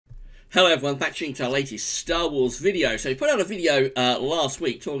Hello everyone, back to our latest Star Wars video. So we put out a video last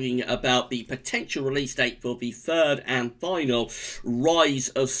week talking about the potential release date for the third and final Rise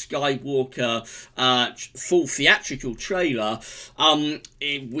of Skywalker full theatrical trailer.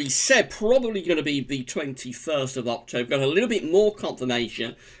 We said probably going to be the 21st of October. Got a little bit more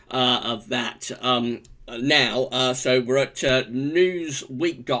confirmation of that now, so we're at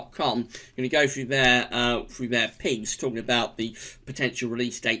newsweek.com. Going to go through their piece talking about the potential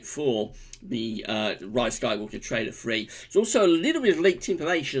release date for the Rise Skywalker trailer 3. There's also a little bit of leaked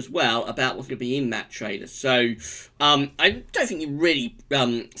information as well about what's going to be in that trailer. So I don't think you really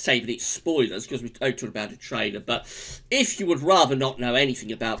say that it's spoilers because we don't talk about a trailer. But if you would rather not know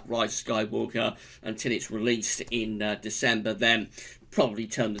anything about Rise Skywalker until it's released in December, then probably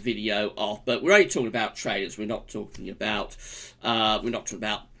turn the video off. But we're only talking about trailers. We're not talking about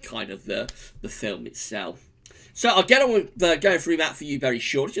kind of the film itself. So I'll get on with going through that for you very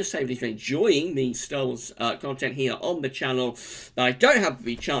shortly. Just say that if you're enjoying the Star Wars content here on the channel, that I don't have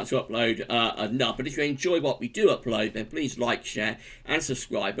the chance to upload enough. But if you enjoy what we do upload, then please like, share, and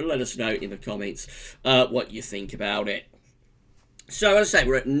subscribe, and let us know in the comments what you think about it. So, as I say,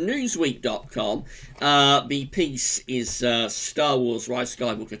 we're at newsweek.com. The piece is Star Wars Rise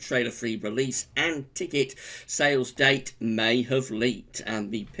Skywalker Trailer 3 release and ticket sales date may have leaked. And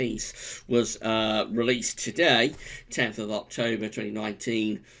the piece was released today, 10th of October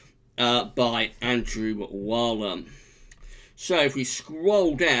 2019, by Andrew Wallam. So if we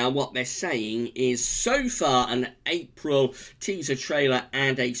scroll down, what they're saying is so far an April teaser trailer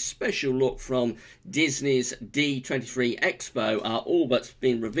and a special look from Disney's D23 Expo are all that's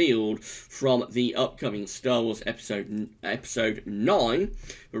been revealed from the upcoming Star Wars Episode 9,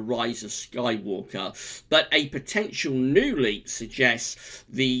 The Rise of Skywalker. But a potential new leak suggests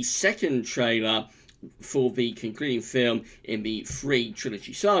the second trailer for the concluding film in the 3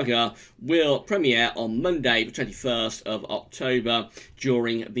 trilogy saga will premiere on Monday the 21st of October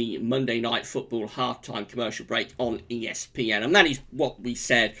during the Monday Night Football halftime commercial break on ESPN. And that is what we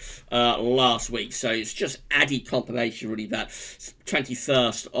said last week, so it's just added confirmation really that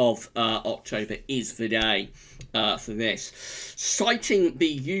 21st of October is the day for this. Citing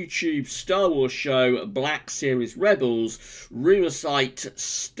the YouTube Star Wars show Black Series Rebels, rumor site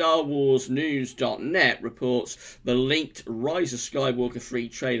StarWarsNews.net reports the leaked Rise of Skywalker 3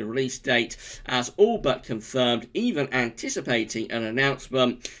 trailer release date as all but confirmed, even anticipating an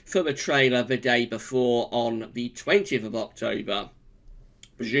announcement for the trailer the day before on the 20th of October.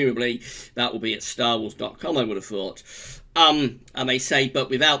 Presumably that will be at StarWars.com, I would have thought. And they say, but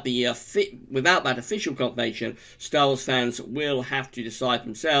without that official confirmation, Star Wars fans will have to decide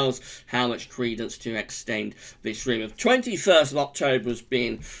themselves how much credence to extend this rumor. 21st of October has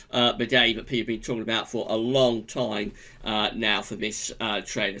been the day that people have been talking about for a long time now for this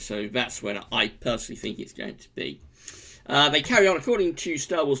trailer, so that's when I personally think it's going to be. They carry on, according to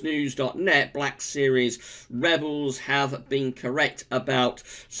StarWarsNews.net, Black Series Rebels have been correct about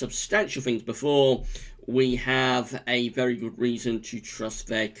substantial things before. We have a very good reason to trust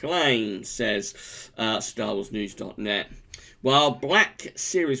their claims, says StarWarsNews.net. While Black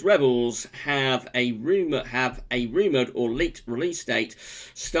Series Rebels have a rumored or leaked release date,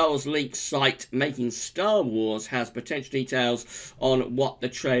 Star Wars leak site Making Star Wars has potential details on what the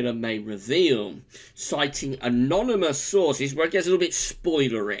trailer may reveal, citing anonymous sources, where it gets a little bit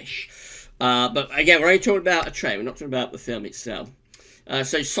spoilerish. But again, we're only talking about a trailer, we're not talking about the film itself.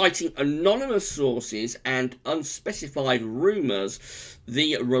 So citing anonymous sources and unspecified rumours,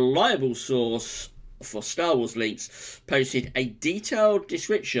 the reliable source for Star Wars leaks posted a detailed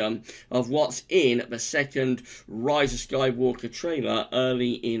description of what's in the second Rise of Skywalker trailer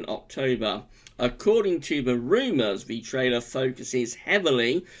early in October. According to the rumours, the trailer focuses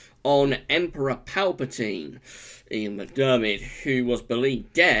heavily on Emperor Palpatine, Ian McDiarmid, who was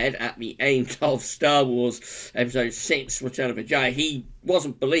believed dead at the end of Star Wars Episode 6, Return of the Jedi. He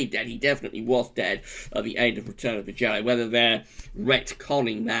wasn't believed dead, he definitely was dead at the end of Return of the Jedi. Whether they're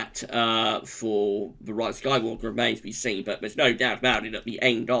retconning that for the Rise of Skywalker remains to be seen, but there's no doubt about it, at the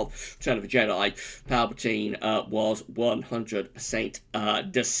end of Return of the Jedi, Palpatine was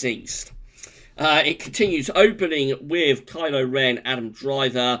 100% deceased. It continues, opening with Kylo Ren, Adam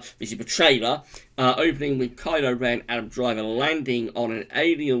Driver. This is the trailer. Opening with Kylo Ren, Adam Driver landing on an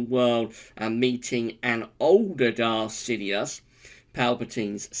alien world and meeting an older Darth Sidious,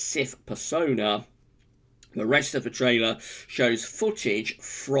 Palpatine's Sith persona. The rest of the trailer shows footage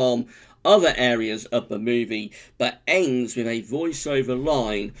from other areas of the movie, but ends with a voiceover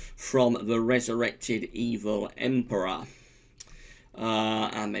line from the resurrected evil Emperor.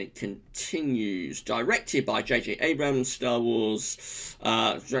 and then it continues. Directed by J.J. Abrams, Star Wars.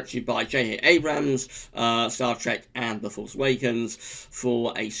 Directed by J.J. Abrams, Star Trek and The Force Awakens.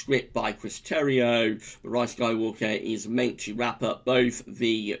 For a script by Chris Terrio. The Rise of Skywalker is meant to wrap up both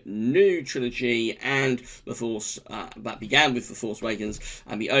the new trilogy and The Force, that began with The Force Awakens,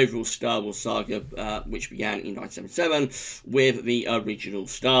 and the overall Star Wars saga, which began in 1977 with the original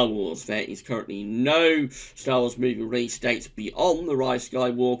Star Wars. There is currently no Star Wars movie release dates beyond The Rise of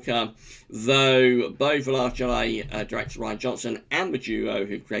Skywalker, though both The Last Jedi director Rian Johnson and the duo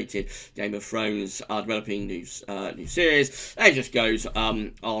who created Game of Thrones are developing new series. And it just goes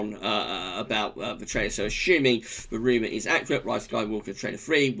on about the trailer. So assuming the rumour is accurate, Rise of Skywalker Trailer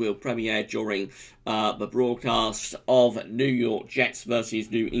 3 will premiere during the broadcast of New York Jets versus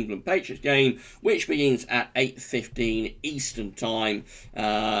New England Patriots game, which begins at 8:15 Eastern Time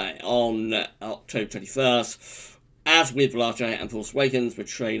on October 21st. As with Last Jedi and Force Awakens, the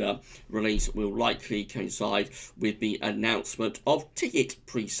trailer release will likely coincide with the announcement of ticket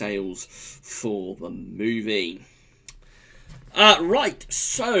pre-sales for the movie. Right,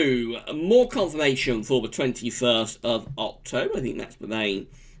 so more confirmation for the 21st of October. I think that's the main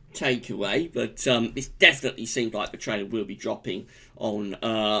takeaway, but this definitely seems like the trailer will be dropping on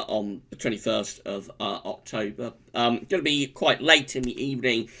the 21st of October. Going to be quite late in the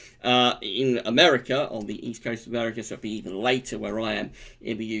evening in America, on the east coast of America, so it'll be even later where I am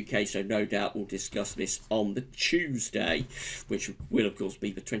in the UK, so no doubt we'll discuss this on the Tuesday, which will of course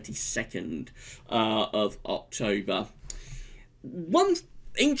be the 22nd of October. One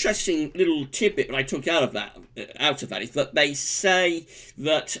interesting little tidbit that I took out of that is that they say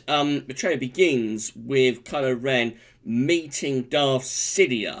that the trailer begins with Kylo Ren meeting Darth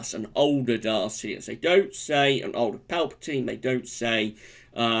Sidious, an older Darth Sidious. They don't say an older Palpatine. They don't say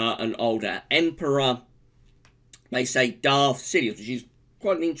an older Emperor. They say Darth Sidious, which is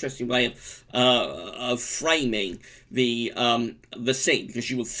quite an interesting way of framing the scene,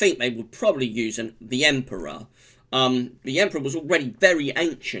 because you would think they would probably use the Emperor. The Emperor was already very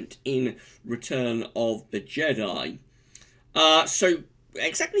ancient in Return of the Jedi. So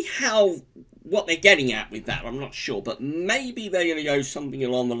exactly what they're getting at with that, I'm not sure. But maybe they're going to go something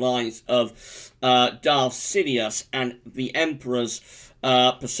along the lines of Darth Sidious and the Emperor's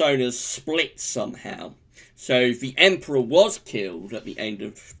personas split somehow. So the Emperor was killed at the end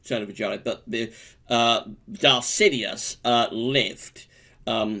of Return of the Jedi, but the Darth Sidious lived.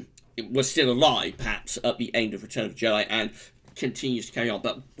 Was still alive, perhaps, at the end of Return of the Jedi, and continues to carry on.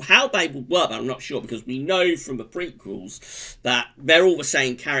 But how they will work, I'm not sure, because we know from the prequels that they're all the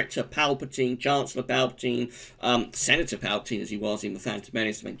same character: Palpatine, Chancellor Palpatine, Senator Palpatine, as he was in The Phantom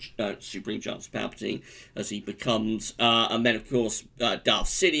Menace, Supreme Chancellor Palpatine, as he becomes, and then, of course, Darth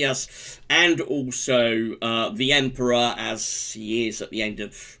Sidious, and also the Emperor, as he is at the end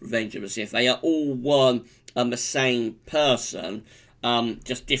of Revenge of the Sith. They are all one and the same person.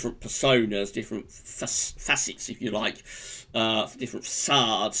 Just different personas, different facets, if you like, different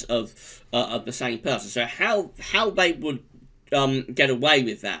facades of the same person. So how they would get away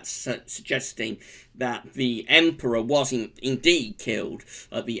with that, suggesting that the Emperor wasn't indeed killed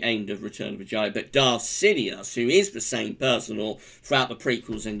at the end of Return of the Jedi, but Darth Sidious, who is the same person, or throughout the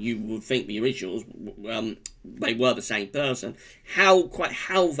prequels, and you would think the originals, they were the same person. How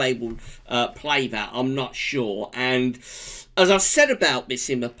they will play that, I'm not sure. And as I've said about this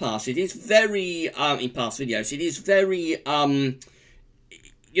in the past, it is very, in past videos, it is very,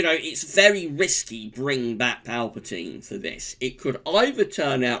 it's very risky bringing back Palpatine for this. It could either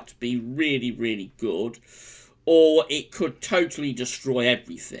turn out to be really, really good, or it could totally destroy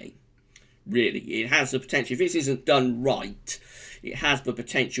everything. Really, it has the potential, if this isn't done right, it has the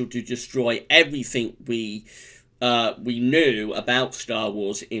potential to destroy everything we knew about Star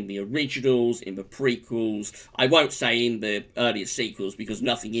Wars in the originals, in the prequels. I won't say in the earlier sequels, because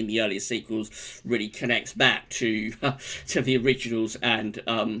nothing in the earlier sequels really connects back to to the originals and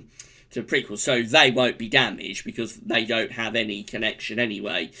to prequels, so they won't be damaged because they don't have any connection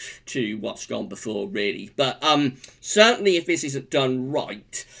anyway to what's gone before, really. But certainly, if this isn't done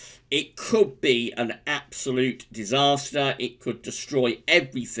right, it could be an absolute disaster. It could destroy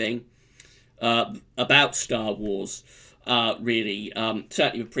everything about Star Wars, really,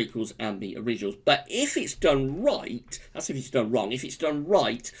 certainly the prequels and the originals. But if it's done right, that's if it's done wrong. If it's done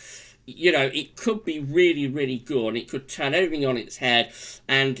right, it could be really, really good. It could turn everything on its head,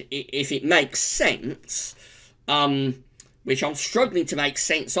 and if it makes sense, which I'm struggling to make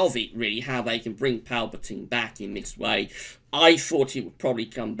sense of it, really, how they can bring Palpatine back in this way. I thought it would probably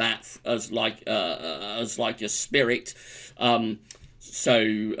come back as like a spirit.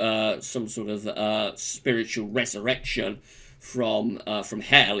 So some sort of spiritual resurrection from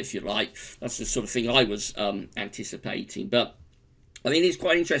hell, if you like. That's the sort of thing I was anticipating. But I mean, it's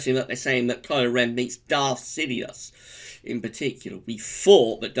quite interesting that they're saying that Kylo Ren meets Darth Sidious in particular. We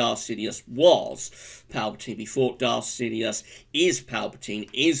thought that Darth Sidious was Palpatine. We thought Darth Sidious is Palpatine,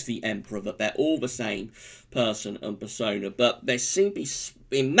 is the Emperor, that they're all the same person and persona. But there seems to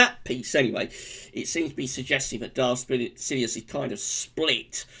be, in that piece anyway, it seems to be suggesting that Darth Sidious is kind of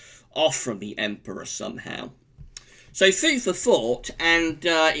split off from the Emperor somehow. So food for thought, and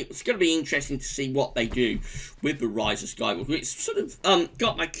it's going to be interesting to see what they do with the Rise of Skywalker. It's sort of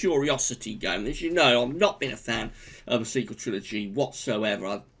got my curiosity going. As you know, I've not been a fan of the sequel trilogy whatsoever.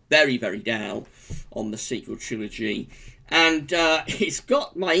 I'm very, very down on the sequel trilogy. And it's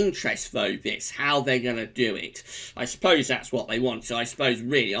got my interest, though, how they're going to do it. I suppose that's what they want. So I suppose,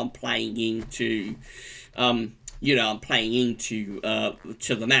 really, I'm playing into... you know, I'm playing into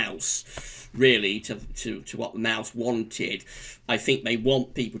to the mouse, really, to what the mouse wanted. I think they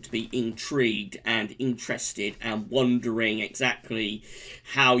want people to be intrigued and interested and wondering exactly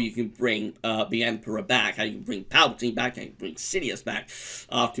how you can bring the Emperor back, how you can bring Palpatine back, how you can bring Sidious back,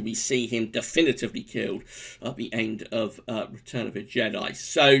 after we see him definitively killed at the end of Return of the Jedi.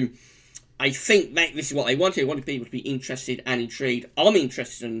 So I think this is what they wanted. They wanted people to be interested and intrigued. I'm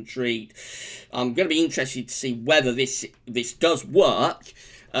interested and intrigued. I'm going to be interested to see whether this does work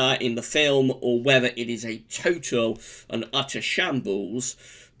in the film, or whether it is a total and utter shambles.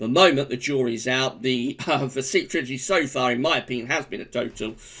 The moment the jury's out, the sequel trilogy so far, in my opinion, has been a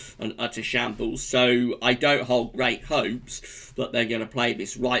total and utter shambles. So I don't hold great hopes that they're going to play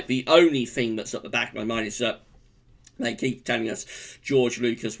this right. The only thing that's at the back of my mind is that they keep telling us George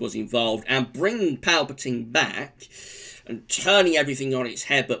Lucas was involved, and bringing Palpatine back and turning everything on its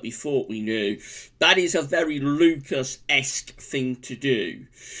head that we thought we knew, that is a very Lucas-esque thing to do.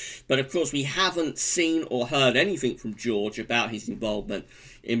 But of course, we haven't seen or heard anything from George about his involvement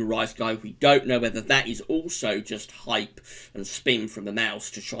in the Rise of Skywalker. We don't know whether that is also just hype and spin from the mouse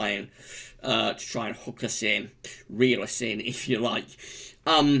to try and hook us in, reel us in, if you like.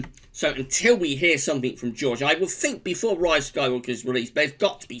 So until we hear something from George, I would think before Rise of Skywalker is released, there's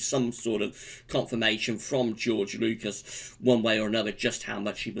got to be some sort of confirmation from George Lucas, one way or another, just how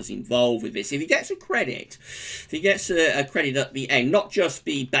much he was involved with this. If he gets a credit, a credit at the end, not just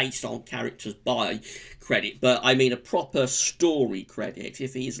be based on characters by credit, but I mean a proper story credit.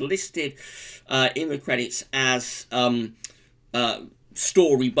 If he's listed in the credits as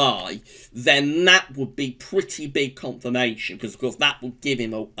story by, then that would be pretty big confirmation, because of course that would give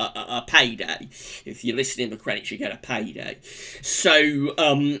him a payday. If you're listed in the credits, you get a payday. So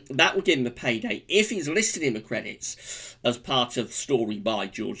that would give him a payday. If he's listed in the credits as part of story by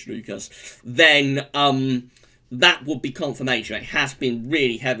George Lucas, then that would be confirmation. It has been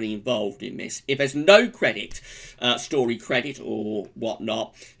really heavily involved in this. If there's no credit, story credit or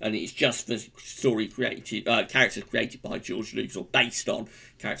whatnot, and it's just for story created, characters created by George Lucas, or based on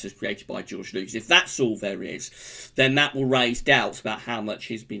characters created by George Lucas, if that's all there is, then that will raise doubts about how much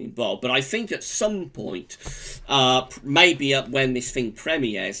he's been involved. But I think at some point, maybe when this thing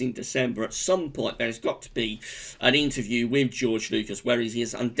premieres in December, at some point there's got to be an interview with George Lucas where he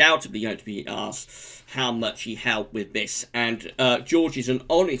is undoubtedly going to be asked how much he helped with this, and George is an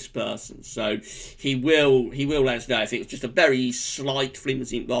honest person, so he will let us know. If it was just a very slight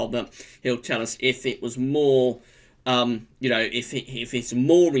flimsy involvement, he'll tell us. If it was more, you know, if it's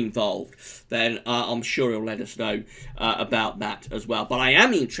more involved, then I'm sure he'll let us know about that as well. But I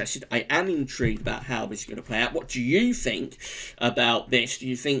am interested, I am intrigued about how this is going to play out. What do you think about this? Do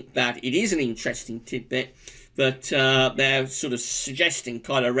you think that it is an interesting tidbit that they're sort of suggesting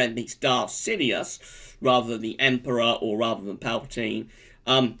Kylo Ren meets Darth Sidious rather than the Emperor, or rather than Palpatine?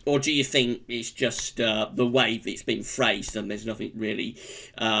 Or do you think it's just the way that it's been phrased and there's nothing really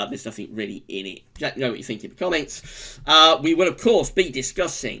in it? Let me know what you think in the comments. We will, of course, be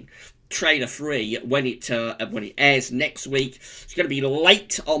discussing Trailer 3 when it airs next week. It's going to be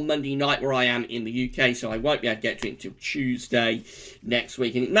late on Monday night where I am in the UK, so I won't be able to get to it until Tuesday next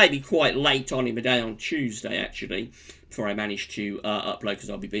week, and it may be quite late on in the day on Tuesday, actually, before I manage to upload, because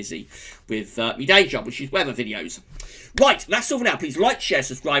I'll be busy with my day job, which is weather videos. Right, that's all for now. Please like, share,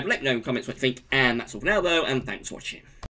 subscribe, let me know in the comments what you think, and that's all for now, though, and thanks for watching.